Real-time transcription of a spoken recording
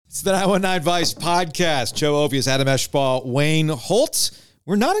It's the 919 Vice podcast. Joe Ovius, Adam Eschball, Wayne Holt.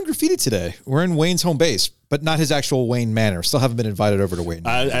 We're not in graffiti today. We're in Wayne's home base, but not his actual Wayne Manor. Still haven't been invited over to Wayne.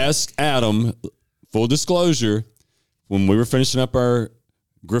 I asked Adam, full disclosure, when we were finishing up our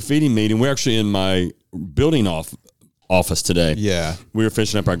graffiti meeting, we're actually in my building office today. Yeah. We were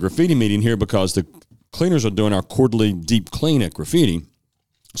finishing up our graffiti meeting here because the cleaners are doing our quarterly deep clean at graffiti.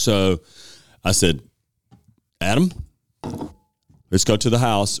 So I said, Adam, let's go to the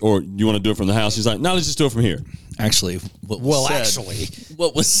house, or you want to do it from the house? He's like, no, let's just do it from here. Actually, what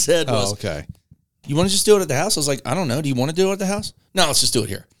was said was, okay. You want to just do it at the house? I was like, I don't know. Do you want to do it at the house? No, let's just do it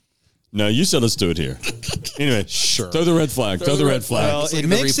here. No, you said let's do it here. Anyway, Sure. Throw the red flag. Throw the red flag. Well,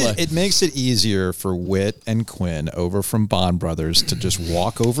 it makes it easier for Whit and Quinn over from Bond Brothers to just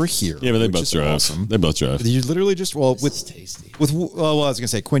walk over here. Yeah, but they both drive. Awesome. They both drive. You literally just I Tasty. was gonna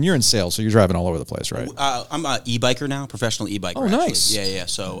say, Quinn, you're in sales, so you're driving all over the place, right? I'm an e-biker now, professional e-biker. Oh, nice. Actually. Yeah.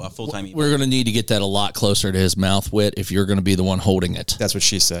 So full-time e-biker. We're going to need to get that a lot closer to his mouth, Whit, if you're going to be the one holding it. That's what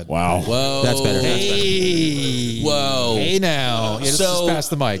she said. Wow. Whoa. That's better. Hey. Whoa. Hey now. Yeah, just pass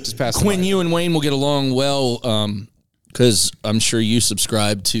the mic. Just pass the Quinn, mic. you and Wayne will get along well because I'm sure you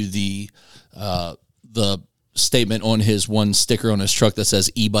subscribe to the statement on his one sticker on his truck that says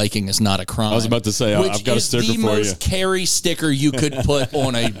e-biking is not a crime. I was about to say, I've got a sticker for you. Which is the most carry sticker you could put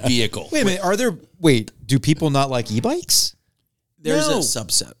on a vehicle. Wait a minute. Do people not like e-bikes? There's No. a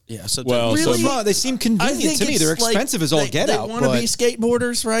subset. Yeah. So Well, Really? so they seem convenient to me. They're expensive as all get out. They want to be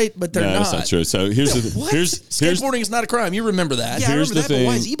skateboarders, right? But they're No, not. that's not true. So here's the What? here's Skateboarding is not a crime. You remember that. Yeah, I here's remember the that, but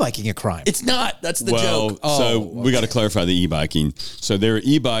why thing. is e-biking a crime? It's not. That's the well, joke. so we got to clarify the e-biking. So there are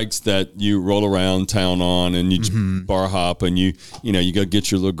e-bikes that you roll around town on, and you bar hop, and you go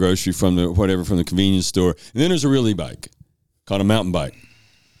get your little grocery from the convenience store. And then there's a real e-bike called a mountain bike,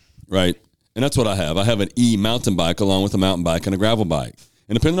 right? And that's what I have. I have an e-mountain bike along with a mountain bike and a gravel bike.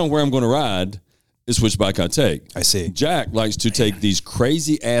 And depending on where I'm going to ride is which bike I take. I see. Jack likes to take these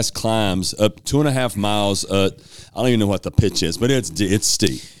crazy ass climbs up 2.5 miles. I don't even know what the pitch is, but it's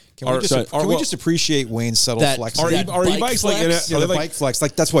steep. Can we just appreciate Wayne's subtle flex? Are e-bikes like the bike flex?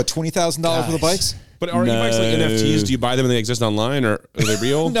 Like that's what, $20,000 for the bikes? But are e-bikes like NFTs? Do you buy them and they exist online, or are they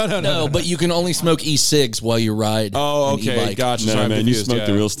real? No, but you can only smoke e-cigs while you ride. Oh, an okay, e-bike. gotcha. No, So I'm man, you confused, smoke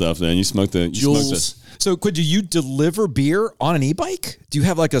the real stuff, then. You smoke the Jules. So, do you deliver beer on an e-bike? Do you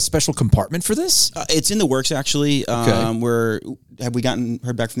have like a special compartment for this? it's in the works actually. Okay. Have we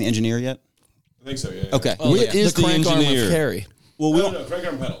heard back from the engineer yet? I think so. Yeah. Okay. Whit is the crank arm engineer. of carry. Well, we No, crank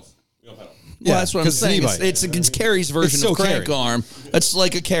arm pedals. We don't pedal. Well, that's what I'm 'cause it's an saying. e-bike. It's Carrie's version so of crank Carrie. arm. It's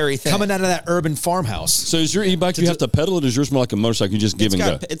like a carry thing. Coming out of that urban farmhouse. So is your e-bike, you have to pedal it, or is yours more like a motorcycle? You just give and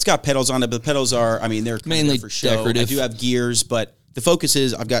go? It's got pedals on it, but the pedals are, they're kind of Mainly there for show. decorative. I do have gears, but the focus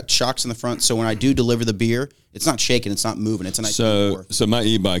is I've got shocks in the front, so when I do deliver the beer, it's not shaking, it's not moving, it's a nice So my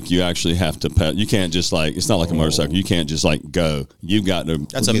e-bike, you actually have to pedal. You can't just it's not like a motorcycle. You can't just go. You've got to.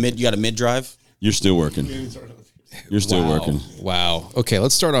 you got a mid drive? You're still working. You're still working. Wow. Okay,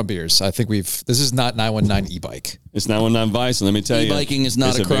 let's start on beers. I think this is not 919 e-bike. It's 919 Vice, and let me tell you, E-biking is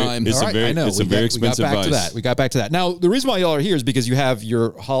not it's a crime. It's All a right, very, I know. it's a very expensive We got back Vice. to that. We got back to that. Now, the reason why y'all are here is because you have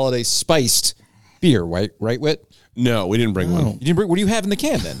your holiday spiced beer, right, Whit? No, we didn't bring one. You didn't bring, what do you have in the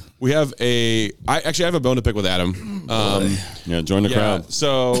can then? We have I have a bone to pick with Adam. Yeah, join the crowd.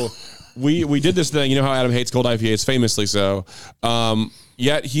 So we did this thing. You know how Adam hates cold IPAs, famously so.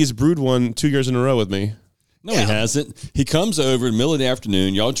 Yet he's brewed one 2 years in a row with me. No, he hasn't. He comes over in the middle of the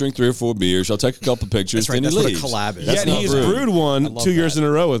afternoon. Y'all drink 3 or 4 beers. Y'all take a couple pictures. That's right. Then That's he what leaves. a collab is. That's Yet not he's brewing. brewed one 2 years in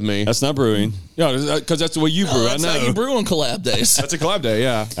a row with me. That's not brewing. Yeah, because that's the way you brew. I That's know. how you brew on collab days. That's a collab day,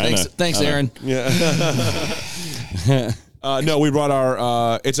 yeah. Thanks, Aaron. No, we brought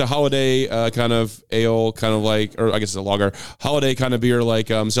our, it's a holiday kind of ale, kind of like, or I guess it's a lager, holiday kind of beer like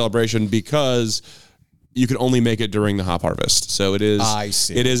celebration because you can only make it during the hop harvest. So it is, I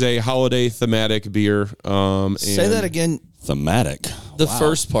see. It is a holiday thematic beer. Say that again. Thematic. The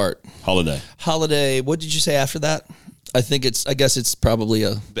first part. Holiday. What did you say after that? I guess it's probably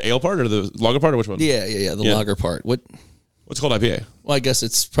The ale part or the lager part or which one? the lager part. What's called IPA? Well, I guess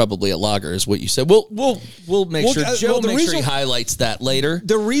it's probably a lager, is what you said. We'll make sure Joe make sure he highlights that later.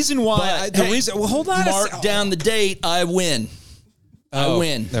 The reason why, hold on. Mark down the date. I win. I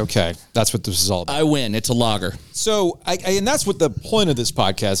win. Okay, that's what this is all about. I win. It's a lager. So, and that's what the point of this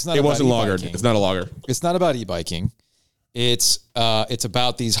podcast. It's not It wasn't about lagered. e-biking. It's not a lager. It's not about e-biking. It's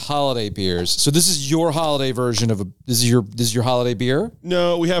about these holiday beers. So this is your holiday version of this is your holiday beer?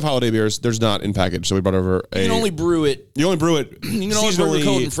 No, we have holiday beers. There's not in package, so we brought over You can only brew it. You only brew it. You can only brew it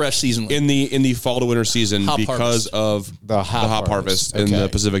cold and fresh seasonally. in the fall to winter season Hop because harvest. of The hop harvest harvest. in Okay. the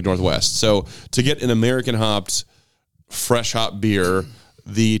Pacific Northwest. So to get an American hopped fresh hop beer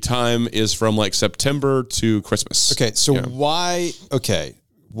The time is from like September to Christmas. Okay, so why? Okay,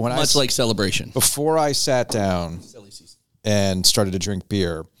 when Much like Celebration. Before I sat down and started to drink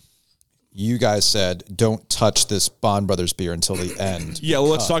beer, you guys said don't touch this Bond Brothers beer until the end. Yeah, well,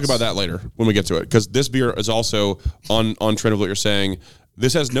 let's talk about that later when we get to it, because this beer is also on trend of what you're saying.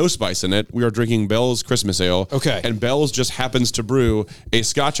 This has no spice in it. We are drinking Bell's Christmas Ale. Okay. And Bell's just happens to brew a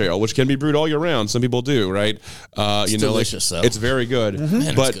Scotch ale, which can be brewed all year round. Some people do, right? It's delicious, though. It's very good.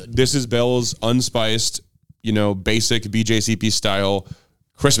 Man, but it's good. this is Bell's unspiced, basic BJCP style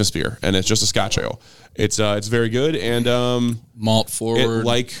Christmas beer, and it's just a Scotch ale. It's very good, and malt forward.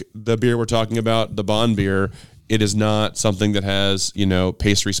 like the beer we're talking about, the Bond beer, it is not something that has,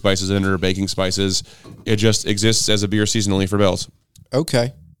 pastry spices in it or baking spices. It just exists as a beer seasonally for Bell's.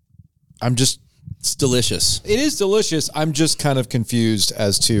 Okay, It's delicious. It is delicious. I'm just kind of confused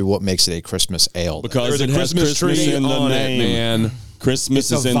as to what makes it a Christmas ale. Because There's a it has Christmas tree in the on name, it, man.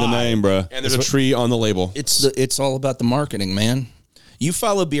 Christmas It's is a in the vibe. name, bro. And there's a tree on the label. It's all about the marketing, man. You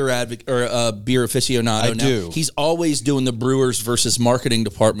follow Beer Advocate or Beer Aficionado. I now. do. He's always doing the Brewers versus marketing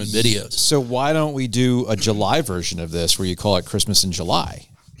department videos. So why don't we do a July version of this where you call it Christmas in July?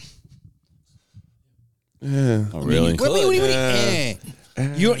 Oh, really? You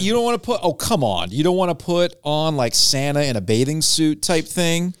don't want to put? Oh, come on! You don't want to put on like Santa in a bathing suit type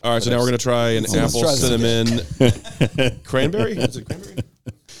thing. All right, so now we're going to try an let's apple try this. cinnamon cranberry. Is it cranberry?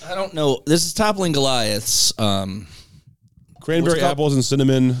 I don't know. This is Toppling Goliaths. Cranberry, apples, and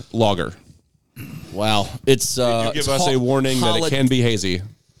cinnamon lager. Wow. It's You give us a warning that it can be hazy.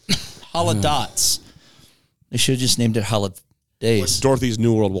 Holidotz. They should have just named it Holidays. Dorothy's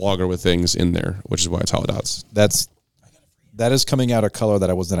New World lager with things in there, which is why it's Holidotz. That is coming out a color that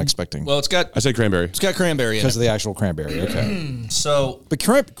I wasn't expecting Well, it's got I said cranberry. cranberry in because it. of the actual cranberry. Okay, So, but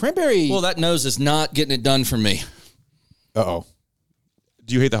cranberry. well, that nose is not getting it done for me. oh,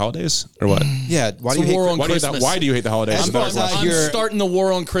 Do you hate the holidays or what? yeah. Why It's do you a war hate? on Why do you hate Christmas. why do you hate the holidays? As Is a better far as I question. I'm You're- starting the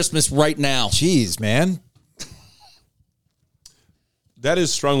war on Christmas right now. Jeez, man. That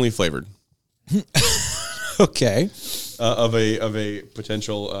is strongly flavored Okay. of a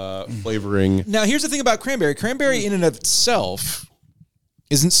potential flavoring. Now here's the thing about cranberry. Cranberry in and of itself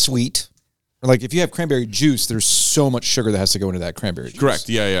isn't sweet. Or like if you have cranberry juice, there's so much sugar that has to go into that cranberry juice. Correct.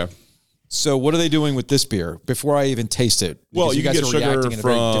 Yeah. So what are they doing with this beer before I even taste it? Well, Because you can guys get are sugar reacting in a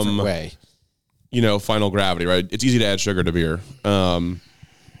very different from- way. Final gravity, right? It's easy to add sugar to beer.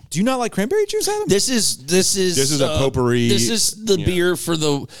 Do you not like cranberry juice, Adam? This is a potpourri. This is the beer for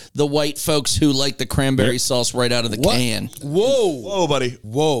the white folks who like the cranberry sauce right out of the can. Whoa. Whoa, buddy.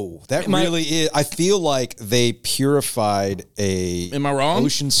 Whoa. That Am I- really is. I feel like they purified Am I wrong?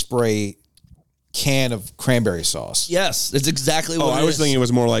 Ocean Spray can of cranberry sauce. Yes, that's exactly what Oh, it I was is. thinking it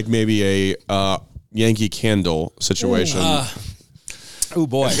was more like maybe a Yankee Candle situation. Oh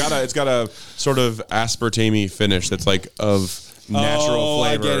boy. It's got a sort of aspartame finish that's like of natural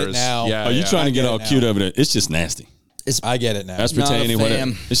I flavors. get it now. Yeah, Oh, you yeah. trying to get get all it now. cute over there? It's just nasty. I get it now. Aspartame, Not a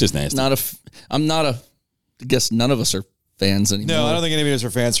whatever. fan. It's just nasty. I'm not a. I guess none of us are fans anymore. No, I don't think any of us are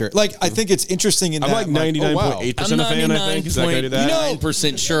fans here. Like, I think it's interesting in I'm that. like 99.8% a fan, I think. Is that kind of that?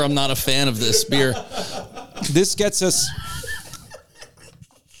 99% sure I'm not a fan of this beer. This gets us.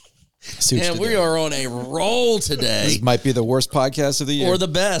 And we are on a roll today. This might be the worst podcast of the year. Or the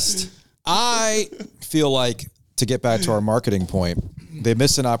best. I feel like, to get back to our marketing point, they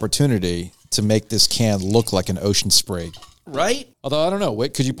missed an opportunity to make this can look like an Ocean Spray. Right? Although, I don't know,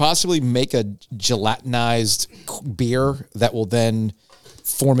 could you possibly make a gelatinized beer that will then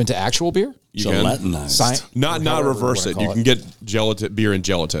form into actual beer? You can. Gelatinized. Not however reverse we it. wanna You call can get gelatin beer and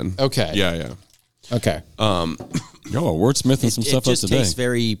gelatin. Okay. Yeah. Okay. Yo, wordsmithing some It stuff up just today. tastes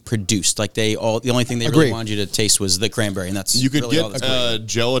very produced. Like the only thing they Agreed. really wanted you to taste was the cranberry, and that's You could really all that's get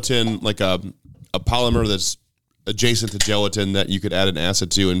gelatin, like a polymer that's adjacent to gelatin that you could add an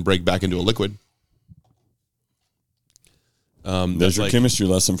acid to and break back into a liquid. There's your chemistry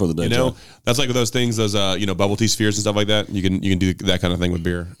lesson for the day. Joe. That's like those things, those bubble tea spheres and stuff like that. You can do that kind of thing with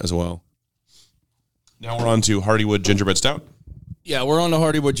beer as well. Now we're on to Hardwood Gingerbread Stout. Yeah, we're on the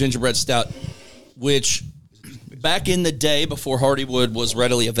Hardwood Gingerbread Stout, which back in the day before Hardwood was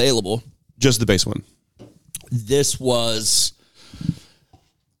readily available, Just the base one. this was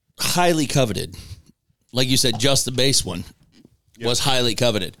highly coveted. Like you said, just the base one was highly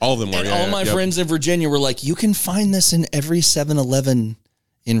coveted. All of them were, And yeah, all yeah, my yep. friends in Virginia were like, you can find this in every 7-Eleven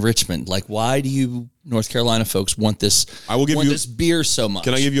in Richmond. Like, why do you North Carolina folks want this? I will give want you- this beer so much.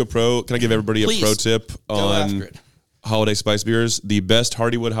 Can I give everybody Please. a pro tip Go on after it. holiday spice beers? The best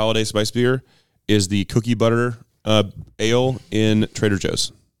Hardwood holiday spice beer is the cookie butter ale in Trader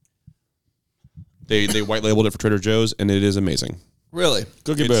Joe's. They white labeled it for Trader Joe's, and it is amazing. Really?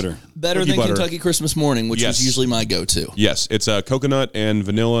 Cookie It's butter. Better Cookie than butter. Kentucky Christmas Morning, which Yes. is usually my go-to. Yes, it's coconut and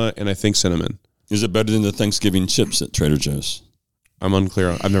vanilla, and I think cinnamon. Is it better than the Thanksgiving chips at Trader Joe's? I'm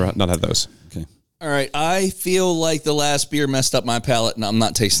unclear. I've not had those. Okay. All right, I feel like the last beer messed up my palate, and I'm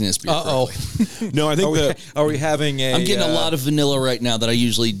not tasting this beer. No, I think Are we having a? I'm getting a lot of vanilla right now that I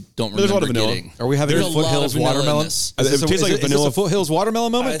usually don't There's a lot remember of vanilla. getting. Are we having There's a a lot of Foothills vanilla in watermelon? this. It tastes like a vanilla- Is this a Foothills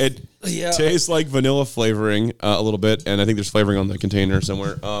watermelon moment? it Yeah. tastes like vanilla flavoring a little bit, and I think there's flavoring on the container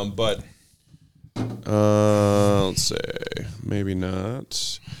somewhere. But let's say maybe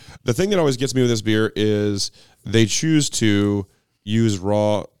not. The thing that always gets me with this beer is they choose to use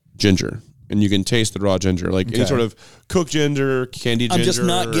raw ginger. And you can taste the raw ginger, like any sort of cooked ginger, candied ginger. I'm just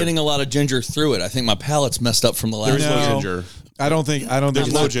not getting a lot of ginger through it. I think my palate's messed up from the last There's one. no ginger. I don't think. There's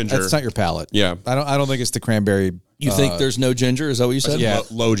it's low not- ginger. That's not your palate. Yeah. I don't think it's the cranberry. You think there's no ginger? Is that what you said? Yeah.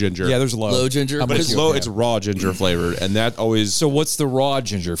 Low ginger. Yeah, there's low. Low ginger? I'm but with it's you. low. Okay. It's raw ginger flavored, and that always So what's the raw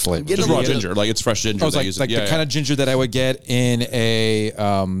ginger flavor? Get just a raw little- ginger, like it's fresh ginger. I was they like, use like it. the kind of ginger that I would get in a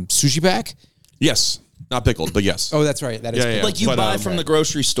sushi pack. Yes, not pickled, but yes. Oh, that's right. That is Yeah, yeah. Like you But, buy from the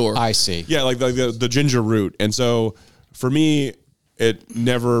grocery store. I see. Yeah, like the ginger root. And so for me, it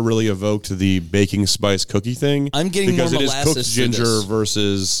never really evoked the baking spice cookie thing. I'm getting because more it is molasses cooked to ginger this.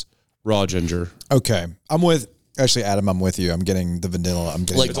 versus raw ginger. Okay, Adam. I'm with you. I'm getting the vanilla. I'm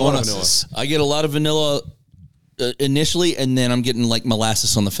getting Like a lot of molasses. I get a lot of vanilla initially, and then I'm getting like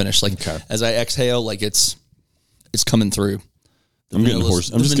molasses on the finish. Like as I exhale, like it's coming through. I'm getting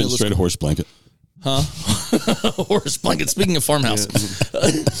vanilla's- I'm the just getting vanilla's- straight a horse blanket. Horse blanket. Speaking of farmhouse,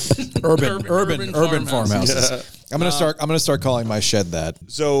 urban farmhouses. I'm gonna start calling my shed that.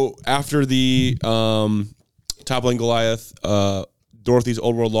 So after the Toppling Goliath, Dorothy's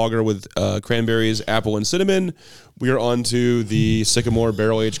Old World Lager with cranberries, apple, and cinnamon, we are on to the Sycamore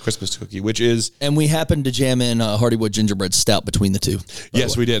Barrel Aged Christmas Cookie, which is and we happened to jam in Hardwood Gingerbread Stout between the two.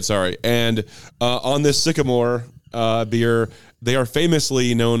 yes, we did. Sorry, and on this Sycamore beer, they are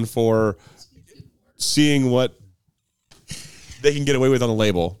famously known for seeing what they can get away with on the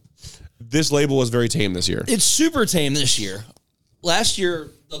label. This label was very tame this year. It's super tame this year. Last year,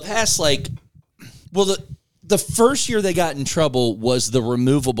 the first year they got in trouble was the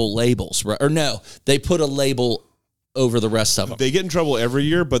removable labels, right? Or no, they put a label over the rest of them. They get in trouble every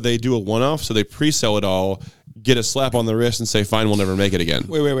year, but they do a one-off, so they pre-sell it all, get a slap on the wrist, and say, "Fine, we'll never make it again."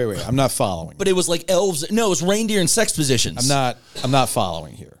 Wait. I'm not following. But it was like elves. No, it was reindeer and sex positions. I'm not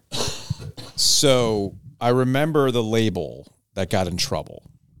following here. So I remember the label that got in trouble.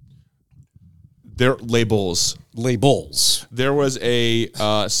 Their labels. Labels. There was a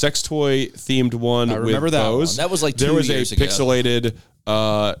sex toy themed one. I remember with that bows. one. That was like there 2 was years a ago. pixelated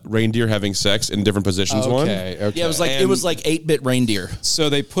reindeer having sex in different positions. One. Okay. Yeah, it was like 8-bit reindeer. So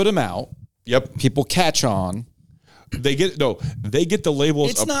they put them out. Yep. People catch on. They get the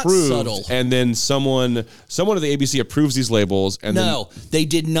labels It's not approved, subtle. and then someone at the ABC approves these labels, and No, they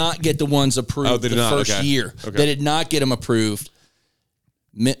did not get the ones approved Oh, they did the not? first Okay. year. Okay. They did not get them approved.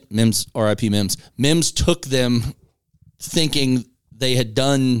 Mims, R.I.P. Mims. Mims took them thinking they had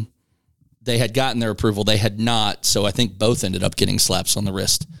gotten their approval. They had not, so I think both ended up getting slaps on the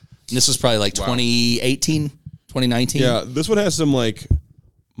wrist. And this was probably like 2018, 2019. yeah, this one has some like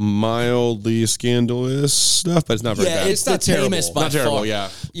mildly scandalous stuff, but it's not very Yeah, bad. it's the tamest by not terrible. far. Yeah.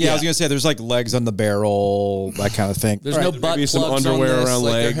 Yeah, I was gonna say there's like legs on the barrel, that kind of thing. There's All no right. butt Maybe some plugs on underwear this, around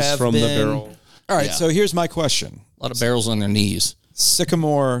like there legs have from the been. barrel. All right. Yeah. So here's my question. A lot of barrels on their knees.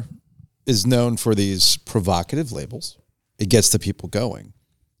 Sycamore is known for these provocative labels. It gets the people going.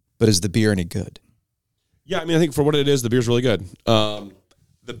 But is the beer any good? Yeah, I mean, I think for what it is, the beer's really good.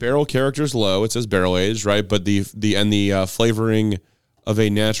 The barrel character's low. It says barrel aged, right? But the flavoring of a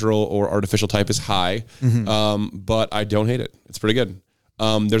natural or artificial type is high. But I don't hate it. It's pretty good.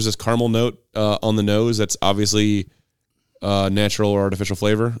 There's this caramel note on the nose that's obviously natural or artificial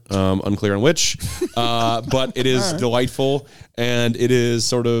flavor. Unclear on which. But it is delightful, and it is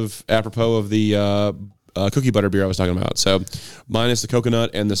sort of apropos of the cookie butter beer I was talking about. So minus the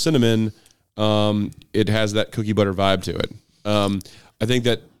coconut and the cinnamon, it has that cookie butter vibe to it. I think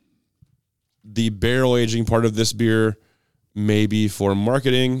that the barrel aging part of this beer may be for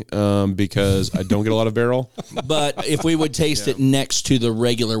marketing because I don't get a lot of barrel. But if we would taste it next to the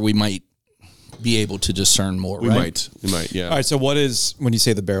regular, we might be able to discern more. We might, yeah. All right. So what is, when you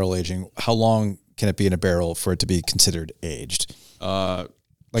say the barrel aging, how long can it be in a barrel for it to be considered aged?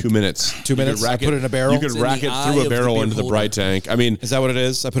 2 minutes. 2 minutes? I put it in a barrel? You could It's in rack the it eye through of a the barrel beer into the holder. bright tank. I mean, Is that what it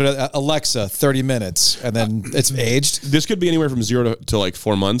is? I put it at Alexa, 30 minutes, and then it's aged? this could be anywhere from 0 to like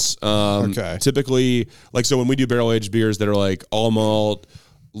 4 months. Okay. Typically, like, so when we do barrel aged beers that are like all malt,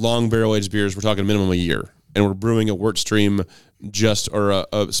 long barrel aged beers, we're talking minimum a year. And we're brewing a wort stream or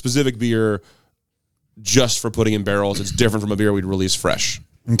a specific beer just for putting in barrels. It's different from a beer we'd release fresh.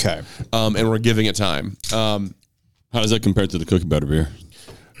 Okay. And we're giving it time. How does that compare to the cookie butter beer?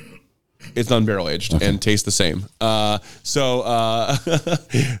 It's non-barrel aged and tastes the same. So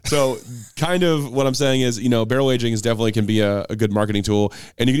kind of what I'm saying is, barrel aging is definitely can be a good marketing tool,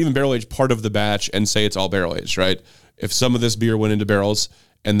 and you can even barrel age part of the batch and say it's all barrel aged, right? If some of this beer went into barrels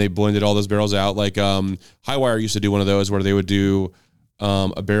and they blended all those barrels out, like Highwire used to do one of those where they would do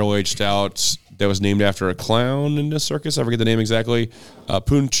a barrel aged stout that was named after a clown in a circus. I forget the name exactly.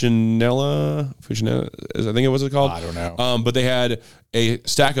 Punchinella, I think it was called. I don't know. But they had a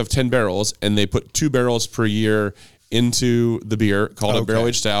stack of 10 barrels, and they put 2 barrels per year into the beer, called a barrel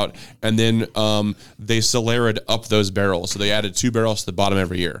aged stout, and then they Solari'd up those barrels. So they added 2 barrels to the bottom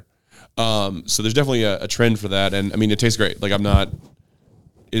every year. So there's definitely a trend for that, and I mean, it tastes great. Like, I'm not.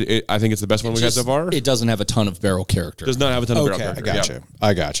 I think it's the best one we've had so far. It doesn't have a ton of barrel character. Does not have a ton of barrel character.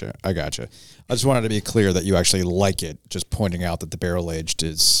 I gotcha. I just wanted to be clear that you actually like it, just pointing out that the barrel aged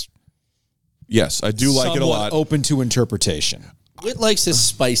is Yes, I do like it a lot. Open to interpretation. Whit likes his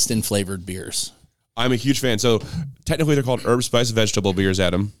spiced and flavored beers. I'm a huge fan. So technically they're called herb spice vegetable beers,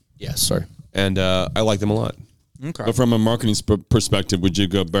 Adam. Yes, sorry. And I like them a lot. Okay. But from a marketing perspective, would you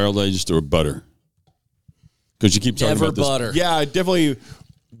go barrel aged or butter? Because you keep talking Never about this. butter. Yeah, I definitely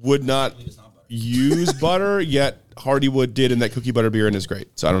would not use butter, yet Hardywood did in that cookie butter beer, and it's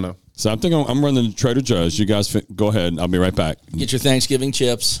great. So I don't know. So I'm thinking I'm running to Trader Joe's. You guys go ahead. I'll be right back. Get your Thanksgiving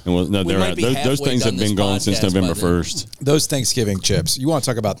chips. And those things have been gone since November 1st. Those Thanksgiving chips. You want to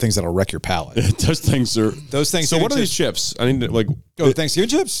talk about things that'll wreck your palate. Those things are. So what are these chips? I need to Thanksgiving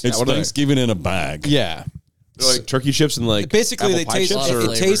chips? It's Thanksgiving in a bag. Yeah. They're like turkey chips and like basically they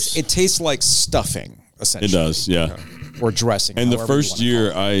taste. It tastes like stuffing. Essentially. It does. Yeah. Or dressing. And the first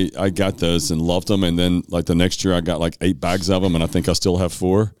year I got those and loved them, and then like the next year I got like 8 bags of them, and I think I still have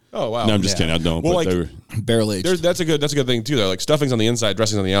 4. Oh wow! No, I'm just kidding. I don't. Well, but they like were barrel aged. That's a good thing too. Though, like stuffing's on the inside,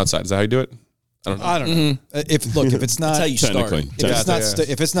 dressing's on the outside. Is that how you do it? I don't know. If it's not, That's how you start.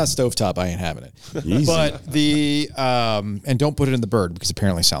 if it's not stovetop, I ain't having it. Easy. But and don't put it in the bird because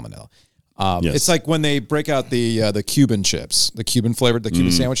apparently salmonella. Yes. It's like when they break out the Cuban chips, the Cuban flavored, the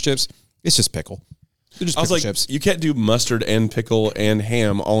Cuban sandwich chips. It's just pickle. They're just pickle chips. You can't do mustard and pickle and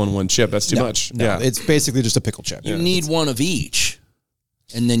ham all in one chip. That's too much. No, it's basically just a pickle chip. You need one of each,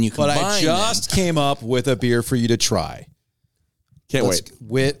 and then you combine. But I just came up with a beer for you to try. Can't wait.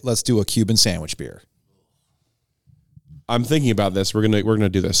 Let's do a Cuban sandwich beer. I'm thinking about this. We're gonna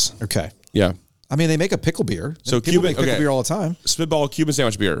do this. Okay. Yeah. I mean, they make a pickle beer. So people make pickle beer all the time. Spitball Cuban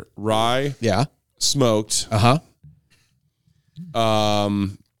sandwich beer. Rye. Yeah. Smoked.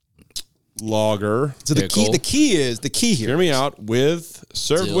 Lager. So the key here. Hear me out.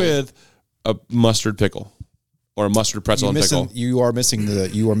 Served with a mustard pickle or a mustard pretzel and pickle. You are missing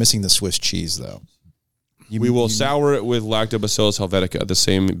the Swiss cheese though. We will sour it with Lactobacillus helvetica, the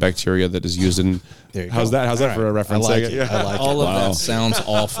same bacteria that is used in. How's that for a reference? I like it. I like All of that sounds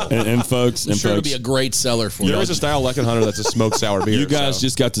awful. And folks, It'll be a great seller for you. There is a style Leckenhunter that's a smoked sour beer. You guys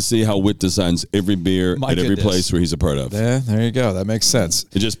just got to see how Whit designs every beer at every place where he's a part of. Yeah, there you go. That makes sense.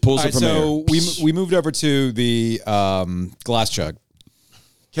 It just pulls it from air. So we moved over to the glass jug.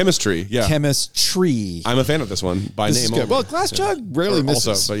 Chemistry, yeah. Chemistry. I'm a fan of this one by This name. is good. Well, glass jug rarely misses.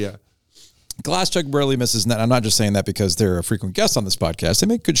 Also, but yeah. Glass Jug rarely misses, and I'm not just saying that because they're a frequent guest on this podcast. They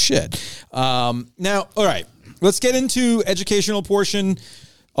make good shit. Now, all right, let's get into educational portion.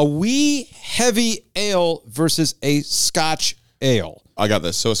 A wee heavy ale versus a Scotch ale. I got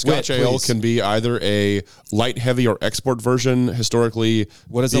this. So a Scotch ale please. can be either a light, heavy, or export version. Historically,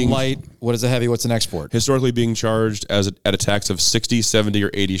 What is a light? What is a heavy? What's an export? Historically being charged at a tax of 60, 70,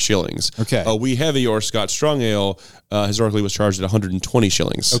 or 80 shillings. Okay. A wee heavy or Scotch strong ale historically was charged at 120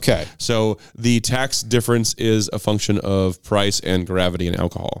 shillings. Okay. So the tax difference is a function of price and gravity and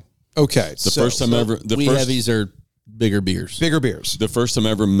alcohol. Okay. The first time ever. Heavies are bigger beers. Bigger beers. The first time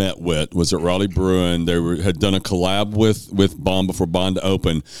I ever met Whit was at Raleigh Brewing. They had done a collab with Bond before Bond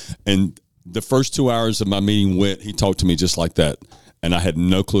opened. And the first 2 hours of my meeting Whit, he talked to me just like that. And I had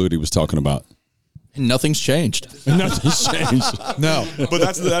no clue what he was talking about. And nothing's changed. Nothing's changed. No. But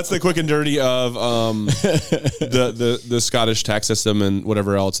that's the quick and dirty of the Scottish tax system and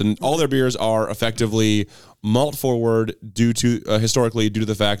whatever else. And all their beers are effectively malt forward historically due to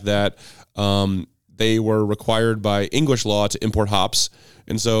the fact that they were required by English law to import hops.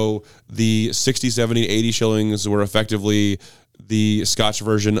 And so the 60, 70, 80 shillings were effectively the Scotch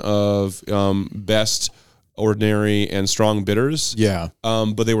version of best, ordinary, and strong bitters. Yeah.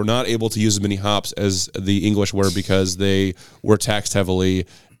 But they were not able to use as many hops as the English were because they were taxed heavily.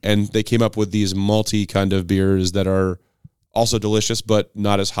 And they came up with these malty kind of beers that are also delicious, but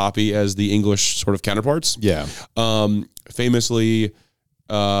not as hoppy as the English sort of counterparts. Yeah. Famously,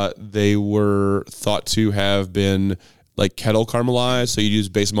 they were thought to have been like kettle caramelized. So you use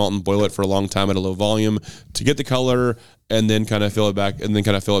base malt and boil it for a long time at a low volume to get the color, and then kind of fill it back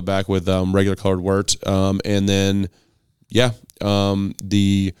with regular colored wort. And then,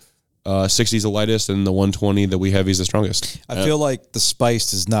 the 60 is the lightest, and the 120, the wee heavy, is the strongest. I feel like the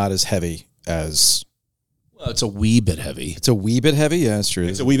spiced is not as heavy as. Well, it's a wee bit heavy. It's a wee bit heavy. Yeah, that's true.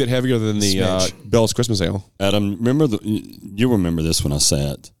 It's a wee bit heavier than the Bell's Christmas Ale. Adam, you remember this when I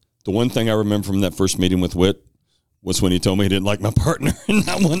sat. The one thing I remember from that first meeting with Whit was when he told me he didn't like my partner and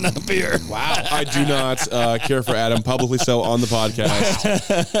I won that beer. Wow. I do not care for Adam, publicly so on the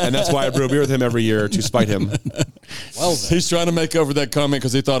podcast. And that's why I brew a beer with him every year, to spite him. Well, he's trying to make over that comment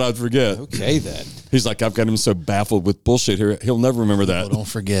because he thought I'd forget. Okay, then. He's like, I've got him so baffled with bullshit here. He'll never remember that. People don't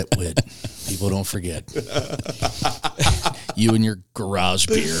forget, Whit. People don't forget. You and your garage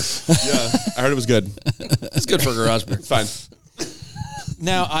beer. Yeah, I heard it was good. It's good for garage beer. Fine.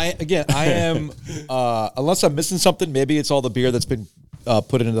 Now, I am, unless I'm missing something, maybe it's all the beer that's been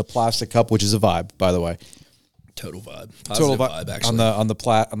put into the plastic cup, which is a vibe, by the way. Total vibe. Total Positive vibe, actually. on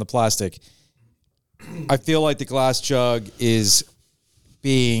the plastic. I feel like the glass jug is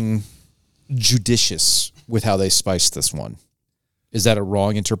being judicious with how they spiced this one. Is that a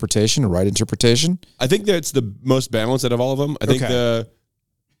wrong interpretation, a right interpretation? I think that's the most balanced out of all of them. I think the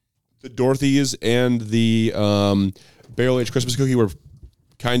Dorothy's and the barrel-aged Christmas cookie were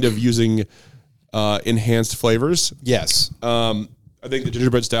kind of using enhanced flavors. Yes. I think the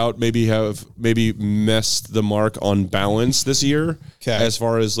gingerbread stout maybe missed the mark on balance this year. Okay. As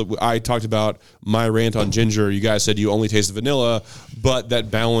far as I talked about my rant on ginger, you guys said you only taste the vanilla, but that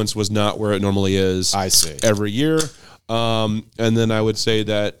balance was not where it normally is. I see. Every year. And then I would say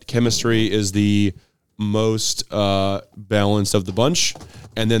that Chemistry is the most balanced of the bunch.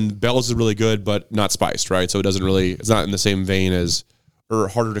 And then Bell's is really good, but not spiced, right? So it's not in the same vein as, or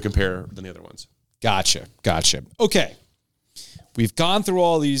harder to compare than the other ones. Gotcha. Okay. We've gone through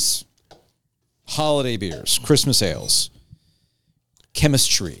all these holiday beers, Christmas ales,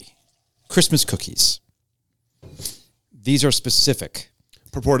 Chemistry, Christmas cookies. These are specific.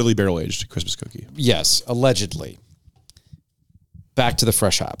 Purportedly barrel-aged Christmas cookie. Yes, allegedly. Back to the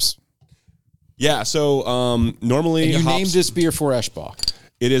fresh hops. Yeah, so normally And you hops, named this beer for Eschbach.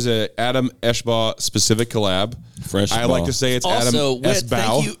 it is a Adam Eschbach specific collab. Fresh I like to say it's Also, Adam Whit, Eschbach.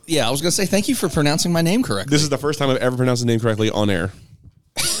 thank you. Yeah, I was going to say thank you for pronouncing my name correctly. This is the first time I've ever pronounced the name correctly on air.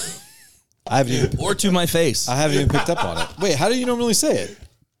 I haven't even or to my face. picked up on it. Wait, how do you normally say it?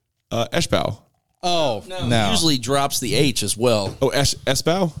 Eschbach. Oh, no. Usually drops the H as well. Oh,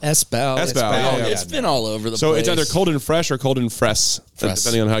 Eschbach? Esbal. Esbal, yeah. It's been all over the So place. it's either cold and fresh or cold and fress,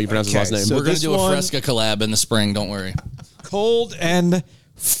 depending on how you pronounce his last name. so We're going this to do a one- Fresca collab in the spring. Don't worry. Cold and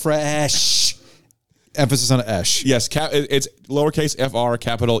fresh. Emphasis on esh. Yes, it's lowercase fr,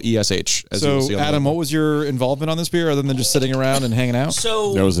 capital ESH. As you will So, see on the Adam, label. what was your involvement on this beer other than just sitting around and hanging out?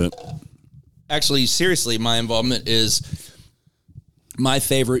 So That was it. actually, seriously, my involvement is my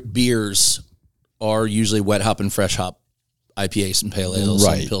favorite beers are usually wet hop and fresh hop IPAs and pale ales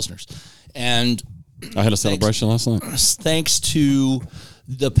Right. and pilsners. And I had a celebration last night. thanks to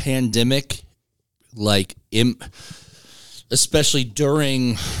the pandemic, especially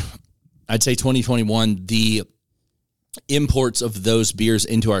during, I'd say 2021, the imports of those beers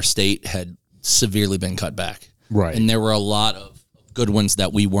into our state had severely been cut back. Right. And there were a lot of good ones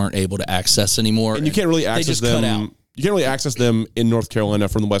that we weren't able to access anymore. And you can't really They access just cut out. them. You can't really access them in North Carolina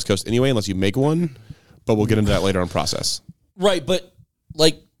from the West Coast anyway, unless you make one. But we'll get into that later on process. Right, but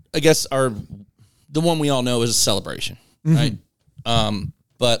I guess the one we all know is a celebration, right?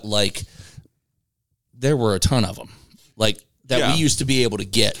 But there were a ton of them, that Yeah. we used to be able to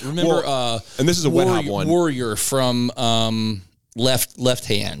get. Remember, And this is a wet hop one. Warrior from Left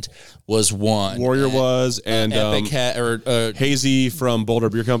Hand was one. Warrior was, and Epic had, Hazy from Boulder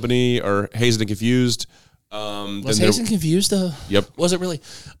Beer Company, or Hazed and Confused. was Hazen confused? Yep. Was it really?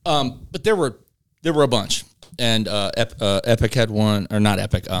 But there were a bunch, and Epic had one, or not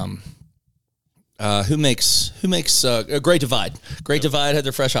Epic. Who makes Great Divide? Great Divide had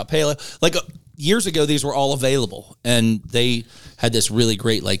their fresh hop pale ale. Years ago, these were all available, and they had this really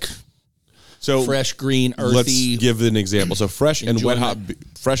great So fresh, green, earthy. let's give an example. So fresh and wet hop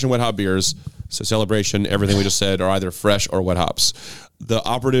beers. So celebration, everything we just said are either fresh or wet hops. The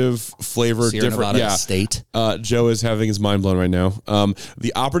operative flavor Sierra difference. Nevada State. Joe is having his mind blown right now.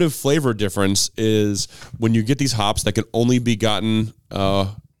 The operative flavor difference is when you get these hops that can only be gotten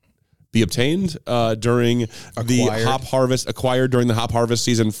be obtained during the hop harvest, acquired during the hop harvest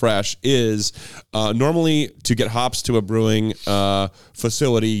season fresh, is normally to get hops to a brewing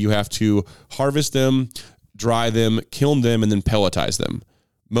facility, you have to harvest them, dry them, kiln them, and then pelletize them.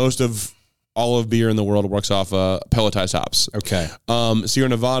 Most of all of beer in the world works off pelletized hops. Okay. Sierra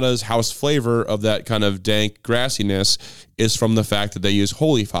Nevada's house flavor of that kind of dank grassiness is from the fact that they use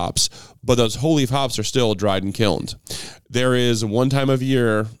whole leaf hops, but those whole leaf hops are still dried and kilned. There is one time of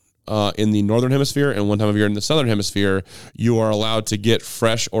year in the northern hemisphere and one time of year in the southern hemisphere, you are allowed to get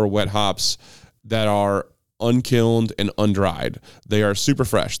fresh or wet hops that are unkilned and undried. They are super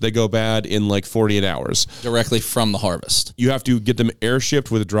fresh. They go bad in like 48 hours. Directly from the harvest. You have to get them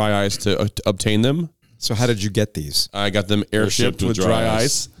air-shipped with dry ice to obtain them. So how did you get these? I got them air-shipped with dry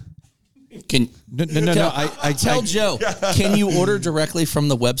ice. No. I tell Joe, can you order directly from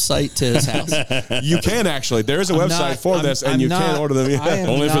the website to his house? You can actually. There is a website for this, and you can order them.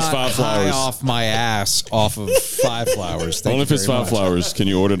 Only if it's 5 flowers. Off my ass off of 5 flowers. Only if it's 5 flowers. Can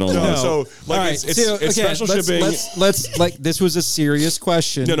you order it online? No. So like it's special shipping. Let's like this was a serious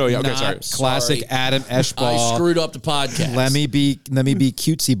question. No, yeah, okay, sorry. Classic Sorry. Adam Eschball. I screwed up the podcast. Let me be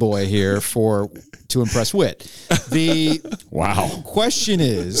cutesy boy here to impress Whit. The question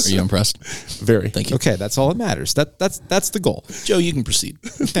is, Are you impressed? Very. Thank you. okay, that's all that matters. That's the goal. Joe, you can proceed.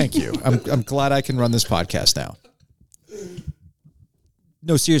 Thank you. I'm glad I can run this podcast now.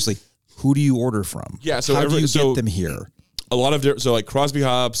 No, seriously, who do you order from? Yeah, so how do you get them here? A lot of so like Crosby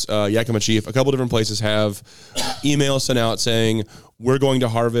Hops, Yakima Chief, a couple different places have emails sent out saying we're going to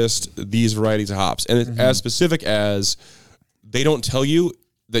harvest these varieties of hops, and it's as specific as they don't tell you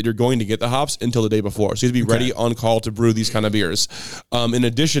that you're going to get the hops until the day before. So you have to be ready on call to brew these kind of beers. In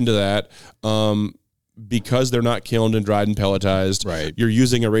addition to that, because they're not kilned and dried and pelletized, right, you're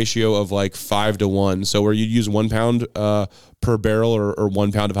using a ratio of like 5 to 1. So where you use 1 pound per barrel or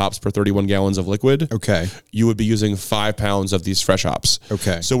 1 pound of hops per 31 gallons of liquid, okay, you would be using 5 pounds of these fresh hops.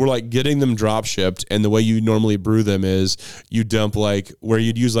 Okay. So we're like getting them drop shipped, and the way you normally brew them is you dump like where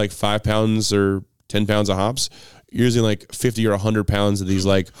you'd use like 5 pounds or 10 pounds of hops, you're using like 50 or 100 pounds of these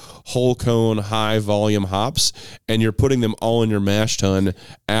like whole cone, high volume hops, and you're putting them all in your mash tun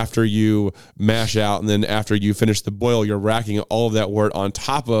after you mash out. And then after you finish the boil, you're racking all of that wort on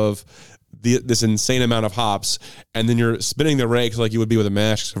top of this insane amount of hops. And then you're spinning the rakes like you would be with a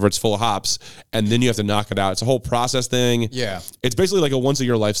mash where it's full of hops. And then you have to knock it out. It's a whole process thing. Yeah. It's basically like a once a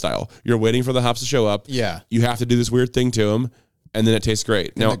year lifestyle. You're waiting for the hops to show up. Yeah. You have to do this weird thing to them, and then it tastes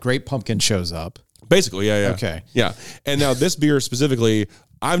great. Now the Great Pumpkin shows up. Basically, yeah. Okay. Yeah. And now this beer specifically,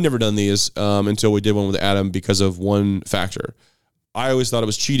 I've never done these until we did one with Adam because of one factor. I always thought it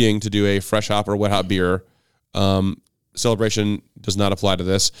was cheating to do a fresh hop or wet hop beer. Celebration does not apply to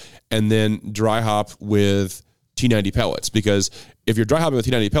this. And then dry hop with T90 pellets, because if you're dry hopping with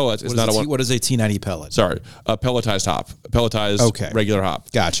T90 pellets, it's not a one. What is a T90 pellet? Sorry, a pelletized hop, pelletized regular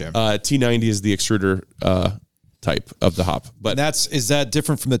hop. Gotcha. T90 is the extruder type of the hop, but is that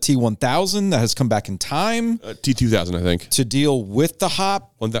different from the T1000 that has come back in time? T2000, I think, to deal with the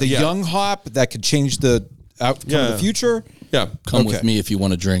hop, young hop that could change the outcome of the future. Yeah, come with me if you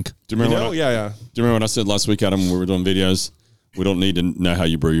want to drink. Do you remember? Do you remember what I said last week, Adam, when we were doing videos? We don't need to know how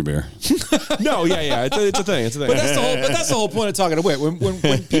you brew your beer. No, it's a thing. It's a thing. But that's the whole point of talking to Whit.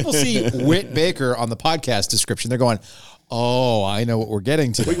 When people see Whit Baker on the podcast description, they're going, "Oh, I know what we're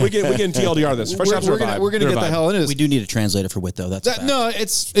getting to." We get in TLDR this. Fresh hops are a vibe. We're gonna get the hell into this. We do need a translator for Whit, though. No,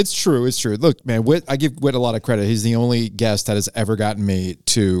 it's true. It's true. Look, man, Whit, I give Whit a lot of credit. He's the only guest that has ever gotten me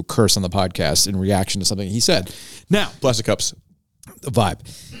to curse on the podcast in reaction to something he said. Now, plastic cups, the vibe.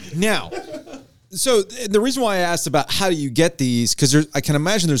 Now. So the reason why I asked about how do you get these, because I can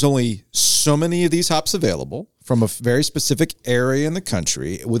imagine there's only so many of these hops available from a very specific area in the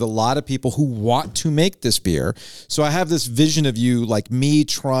country with a lot of people who want to make this beer. So I have this vision of you like me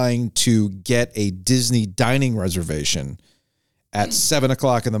trying to get a Disney dining reservation at 7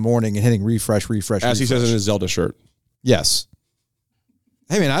 o'clock in the morning and hitting refresh. As he says in his Zelda shirt. Yes.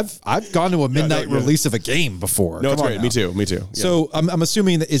 Hey man, I've gone to a midnight release of a game before. No, it's great. Me too. Yeah. So I'm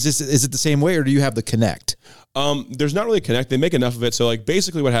assuming that is it the same way, or do you have the Connect? There's not really a Connect. They make enough of it. So like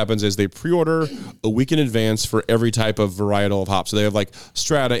basically what happens is they pre-order a week in advance for every type of varietal of hop. So they have like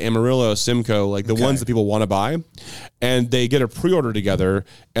Strata, Amarillo, Simcoe, like the ones that people want to buy. And they get a pre-order together,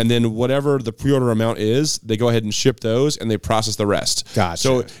 and then whatever the pre-order amount is, they go ahead and ship those, and they process the rest. Gotcha.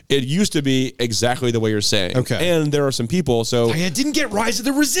 So it used to be exactly the way you're saying. Okay. And there are some people, so... I didn't get Rise of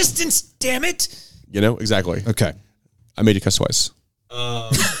the Resistance, damn it! You know, exactly. Okay. I made you cuss twice.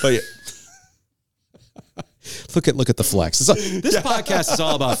 But yeah. Look at the flex. This podcast is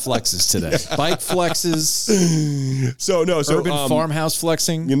all about flexes today. Bike flexes, urban farmhouse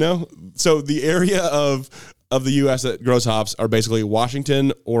flexing. You know, so the area of the U.S. that grows hops are basically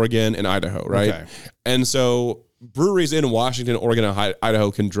Washington, Oregon, and Idaho, right? Okay. And so breweries in Washington, Oregon, and Idaho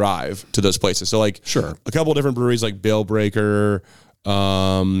can drive to those places. So like, Sure. a couple of different breweries like Bale Breaker,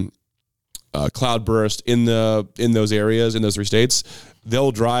 Cloudburst in those areas, in those 3 states,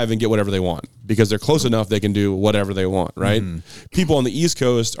 they'll drive and get whatever they want because they're close enough they can do whatever they want, right? People on the East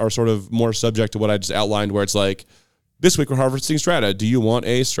Coast are sort of more subject to what I just outlined, where it's like, this week we're harvesting Strata. Do you want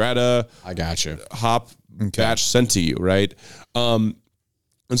a Strata I got you. hop batch sent to you, right?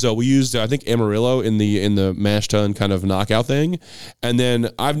 And so we used, I think, Amarillo in the mash tun kind of knockout thing. And then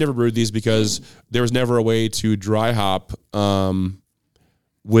I've never brewed these because there was never a way to dry hop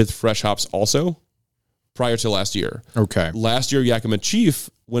with fresh hops also prior to last year. Okay. Last year, Yakima Chief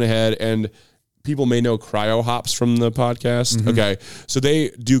went ahead, and people may know cryo hops from the podcast. Okay. So they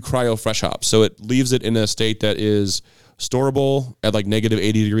do cryo fresh hops. So it leaves it in a state that is storable at like negative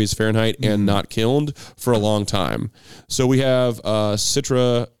 80 degrees Fahrenheit and not kilned for a long time. So we have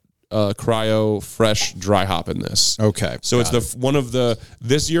Citra cryo fresh dry hop in this. Okay. So it's one of the,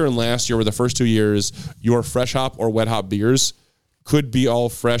 this year and last year were the first 2 years, your fresh hop or wet hop beers could be all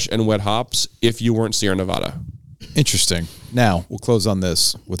fresh and wet hops if you weren't Sierra Nevada. Interesting. Now we'll close on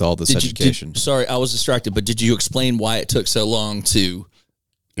this with all this education. Sorry, I was distracted, but did you explain why it took so long to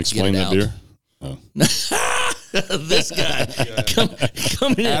Explain get that it beer. out? This guy,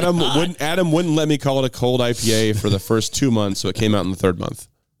 come here. Adam wouldn't let me call it a cold IPA for the first 2 months, so it came out in the 3rd month.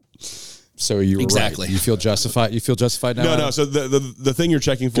 So you were Exactly. right. You feel justified. You feel justified now? No. So the thing you're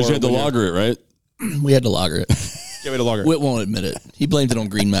checking for, Because you had to lager it, right? We had to lager it. Yeah, we had to lager. Whit won't admit it. He blamed it on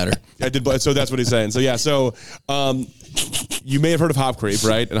green matter. I did, but so that's what he's saying. So yeah, you may have heard of hop creep,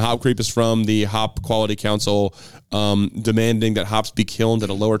 right? And hop creep is from the Hop Quality Council, demanding that hops be kilned at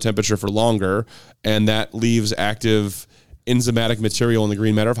a lower temperature for longer, and that leaves active enzymatic material in the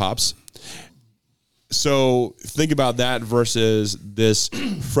green matter of hops. So think about that versus this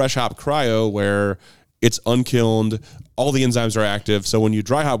fresh hop cryo where it's unkilned, all the enzymes are active. So when you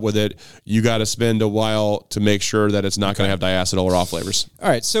dry hop with it, you got to spend a while to make sure that it's not going to have diacetyl or raw flavors. All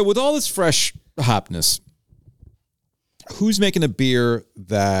right. So with all this fresh hopness, who's making a beer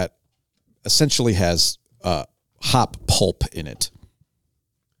that essentially has hop pulp in it?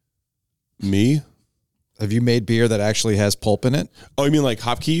 Me? Have you made beer that actually has pulp in it? Oh, you mean like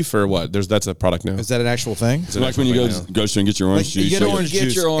hop keef or what? That's a product now. Is that an actual thing? It's like when you go to and get your orange juice. You get orange Get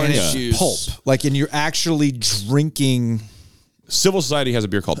juice your orange and it's juice. pulp. Like, and you're actually drinking, Civil Society has a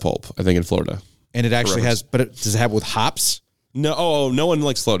beer called Pulp, I think, in Florida. and it actually has, but does it have with hops? No, no one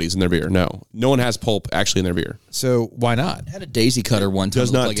likes floaties in their beer. No one has pulp actually in their beer. So why not? I had a daisy cutter one time.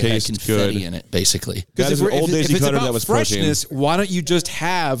 Does that not looked like it had taste confetti good. in it, basically. That is an old daisy it's cutter about that was freshness, why don't you just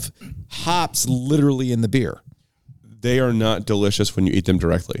have hops literally in the beer? They are not delicious when you eat them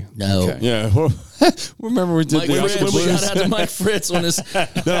directly. No. Okay. Yeah. Remember we did Mike the Fritz, Oscar Blues? shout out to Mike Fritz on his,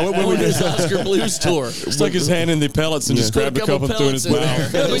 on his Oscar Blues tour. Stuck his hand in the pellets and just grabbed a couple and threw in his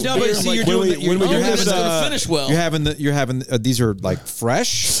mouth. Finish well. You're having these are like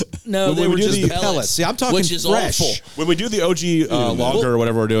fresh. No, they were do just the pellets. See, I'm talking which is fresh. awful. When we do the OG lager or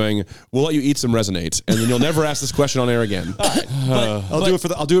whatever we're doing, we'll let you eat some Resonate, and then you'll never ask this question on air again. I'll do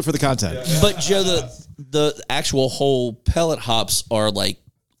it for the content. But Joe, the actual whole pellet hops are like,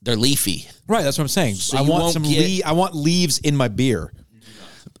 they're leafy. Right, that's what I'm saying. So I you want won't some get- I want leaves in my beer.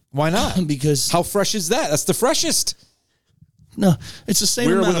 Why not? Because how fresh is that? That's the freshest. no, it's the same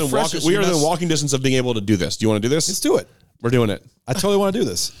We are amount of within freshness. we are You're within not- walking distance of being able to do this. Do you want to do this? Let's do it. We're doing it. I totally want to do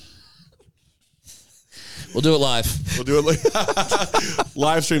this. We'll do it live. We'll do it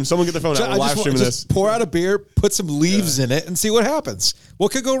live stream. Someone get their phone out. We're live streaming this. Pour out a beer, put some leaves in it, and see what happens.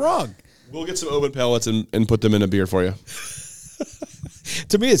 What could go wrong? We'll get some open pellets and put them in a beer for you.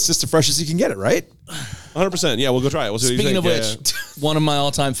 To me, it's just the freshest you can get it, right? 100%. Yeah, we'll go try it. We'll see Speaking what of you think. which, one of my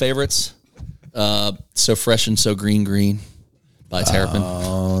all-time favorites, So Fresh and So Green by Terrapin.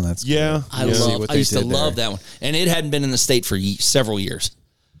 Oh, that's Yeah. I what used to they did love there. that one. And it hadn't been in the state for several years.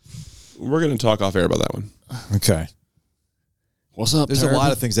 We're going to talk off air about that one. okay. What's up, There's Terrapin? a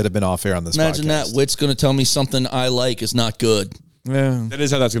lot of things that have been off air on this Imagine podcast. that. Whit's going to tell me something I like is not good. Yeah. That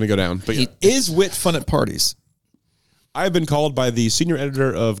is how that's going to go down. But yeah. Is Whit fun at parties? I've been called by the senior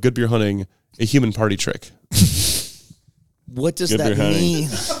editor of Good Beer Hunting a human party trick. What does Good that beer hunting. mean?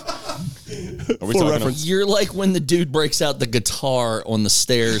 Are we Full talking reference. You're like when the dude breaks out the guitar on the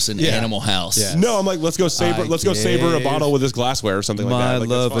stairs in Animal House. Yeah. No, I'm like, let's go savor a gave bottle with this glassware or something like My that. Like,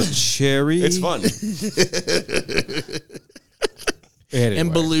 love that's a fun. cherry. It's fun. Anyway.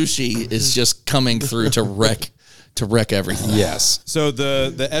 And Belushi is just coming through to wreck everything. Yes. So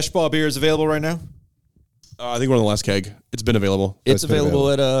the Eschball beer is available right now? I think we're on the last keg. It's been available. It's available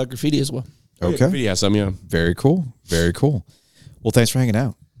at Graffiti as well. Okay. Yeah, some, yeah. Very cool. Very cool. Well, thanks for hanging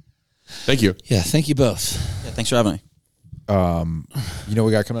out. Thank you. Yeah, thank you both. Yeah, thanks for having me. You know what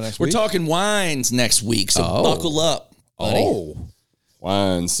we got coming next We're week? talking wines next week, so buckle up, buddy. Oh.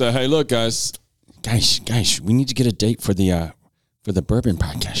 Wine. So hey, look, guys, we need to get a date for the bourbon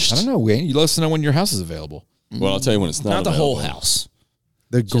podcast. I don't know, Wayne. You let us know when your house is available. Well, I'll tell you when it's Not the available. whole house.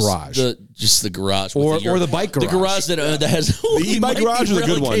 The garage. Just the garage. Or with the bike garage. The garage that has the e-bike garage is a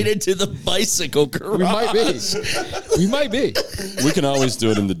good one. relegated to the bicycle garage. We might be. We might be. We can always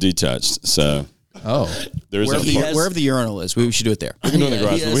do it in the detached. So Oh. there's Wherever the urinal is, we should do it there. we can do it in the Yeah,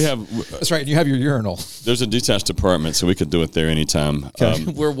 garage. he But we has- have That's right. And you have your urinal. there's a detached apartment, so we could do it there anytime.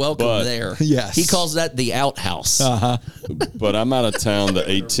 We're welcome but- there. Yes. He calls that the outhouse. But I'm out of town the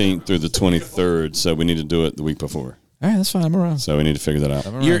 18th through the 23rd, so we need to do it the week before. All right, that's fine. I'm around. So we need to figure that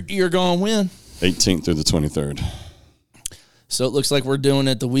out. You're going to win. 18th through the 23rd. So it looks like we're doing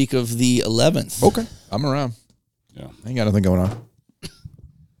it the week of the 11th. Okay. I'm around. Yeah. I ain't got nothing going on.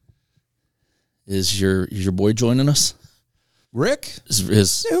 Is your boy joining us? Rick? Is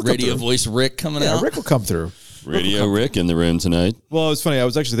his He'll come radio through. voice Rick coming Yeah, out? Rick will come through. Radio Rick in the room tonight. Well, it's funny. I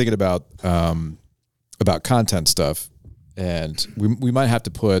was actually thinking about content stuff, and we might have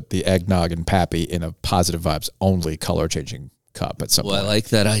to put the eggnog and Pappy in a positive vibes only color changing cup at some Well, I point. like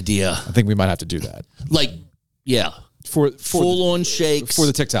that idea. I think we might have to do that Like, yeah. for Full on shakes. for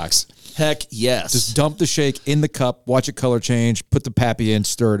the TikToks. Heck yes. Just dump the shake in the cup, watch it color change, put the Pappy in,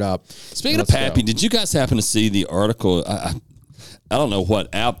 stir it up. Speaking and of let's Pappy, go. did you guys happen to see the article? I don't know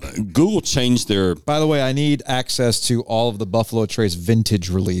what app. Google changed their. By the way, I need access to all of the Buffalo Trace vintage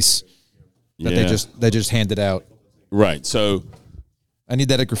release that they just handed out. Right. So I need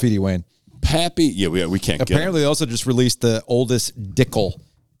that at Graffiti, Wayne. Pappy, yeah, we can't Apparently, they also just released the oldest Dickel,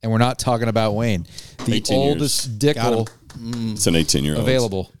 and we're not talking about Wayne. The 18 years. oldest Dickel get it. It's an 18-year-old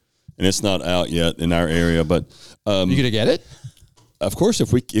available. and it's not out yet in our area. But You gonna get it? of course,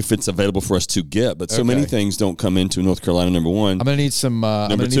 if it's available for us to get, but so Okay. many things don't come into North Carolina. Number one, I'm gonna need some.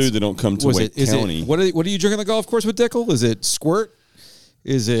 number two, they don't come to Wake County. What are you drinking on the golf course with Dickel? Is it Squirt?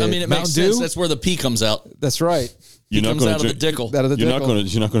 Is it? I mean, it Mountain makes Dew? sense. That's where the P comes out. That's right. You're He not comes going out to of the drink. Dickel. Out of the You're not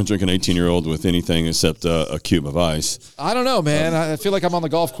Dickel. going to drink an 18-year-old with anything except a cube of ice. I don't know, man. I feel like I'm on the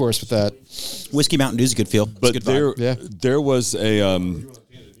golf course with that. Whiskey Mountain Dew is a good feel. It's a But good vibe. there was a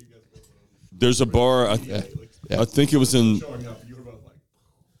there's a bar. I think it was in.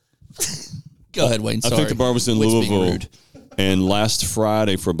 Go ahead, Wayne. I Sorry. think the bar was in Whit's being Louisville. rude. And last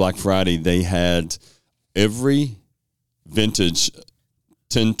Friday for Black Friday, they had every vintage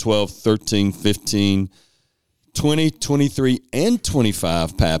 10, 12, 13, 15, 20, 23, and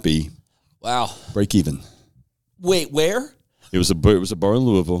 25 Pappy Wow. break even. Wait, where? It was a bar in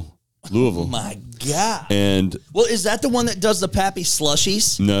Louisville. My God. And Well, is that the one that does the Pappy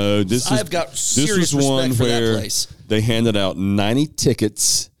slushies? no, I've got serious respect for that place. they handed out 90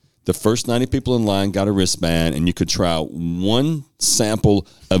 tickets. The first 90 people in line got a wristband, and you could try one sample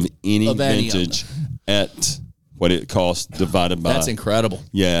of any Of any of vintage at what it cost divided by. That's incredible.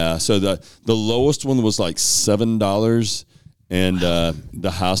 Yeah. So the lowest one was like $7, and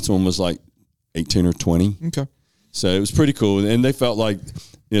the highest one was like 18 or 20. Okay. So it was pretty cool, and they felt like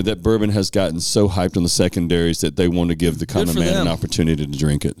that bourbon has gotten so hyped on the secondaries that they want to give the common for man an them. opportunity to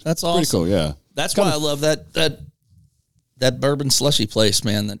drink it. That's Pretty awesome. cool. Yeah. That's why I love that bourbon slushy place,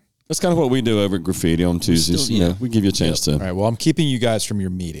 man. That's kind of what we do over at Graffiti on Tuesdays. Still- yeah. We give you a chance All to. right. Well, I'm keeping you guys from your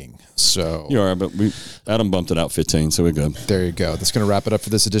meeting, so You are, but Adam bumped it out 15, so we're good. there you go. That's going to wrap it up for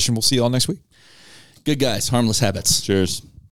this edition. We'll see you all next week. Good guys, harmless habits. Cheers.